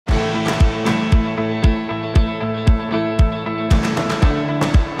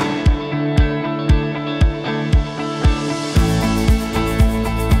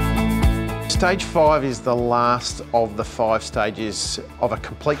Stage 5 is the last of the 5 stages of a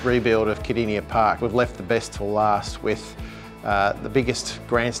complete rebuild of Kardinia Park. We've left the best till last with the biggest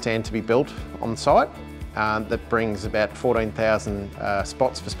grandstand to be built on site. That brings about 14,000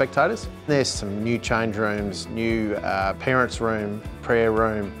 spots for spectators. There's some new change rooms, new parents' room, prayer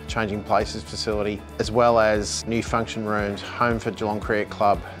room, changing places facility, as well as new function rooms, home for Geelong Cricket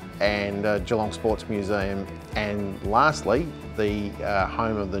Club and Geelong Sports Museum, and lastly, the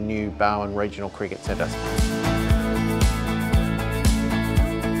home of the new Bowen Regional Cricket Centre.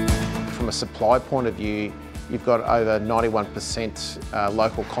 From a supply point of view, you've got over 91%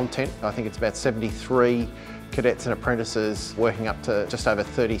 local content. I think it's about 73 cadets and apprentices working up to just over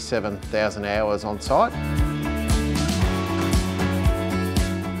 37,000 hours on site.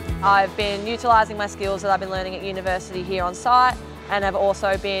 I've been utilising my skills that I've been learning at university here on site, and have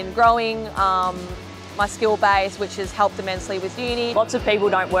also been growing my skill base, which has helped immensely with uni. Lots of people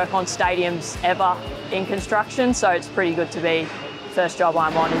don't work on stadiums ever in construction, so it's pretty good to be, first job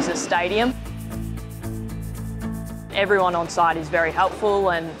I'm on is a stadium. Everyone on site is very helpful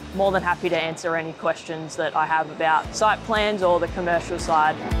and more than happy to answer any questions that I have about site plans or the commercial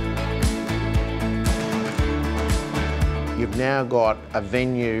side. You've now got a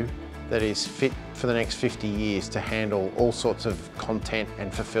venue that is fit for the next 50 years to handle all sorts of content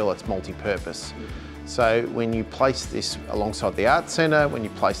and fulfil its multi-purpose. So when you place this alongside the Arts Centre, when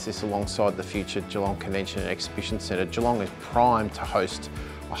you place this alongside the future Geelong Convention and Exhibition Centre, Geelong is primed to host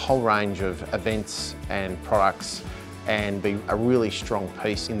a whole range of events and products and be a really strong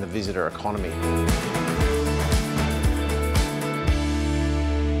piece in the visitor economy.